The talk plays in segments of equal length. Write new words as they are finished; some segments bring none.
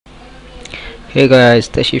Hey guys,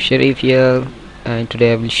 Tashif Sharif here, and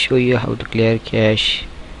today I will show you how to clear cache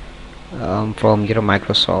from your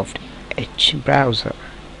Microsoft Edge browser.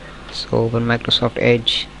 So open Microsoft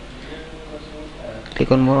Edge,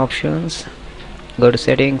 click on more options, go to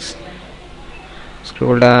settings,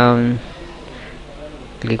 scroll down,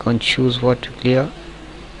 click on choose what to clear.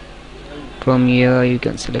 From here you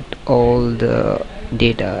can select all the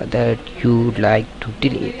data that you would like to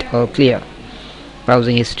delete or clear.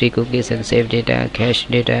 Browsing history, cookies and saved data, cache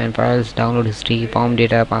data and files, download history, form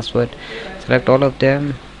data, password. Select all of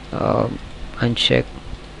them, uncheck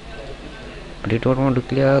what you don't want to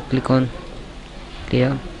clear, click on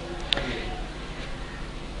clear.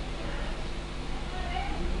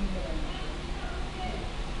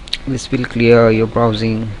 This will clear your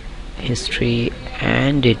browsing history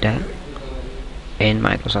and data in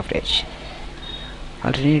Microsoft Edge.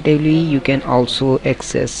 Alternatively, you can also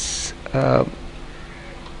access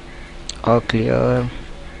or clear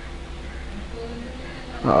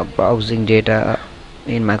browsing data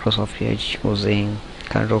in Microsoft Edge using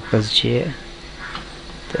Ctrl+J.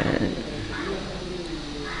 Then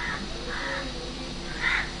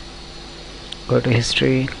go to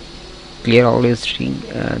history, clear all history,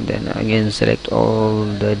 and then again select all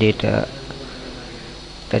the data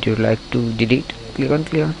that you'd like to delete. Click on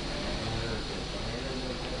clear.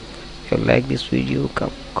 If you like this video,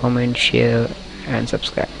 comment, share and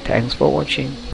subscribe. Thanks for watching.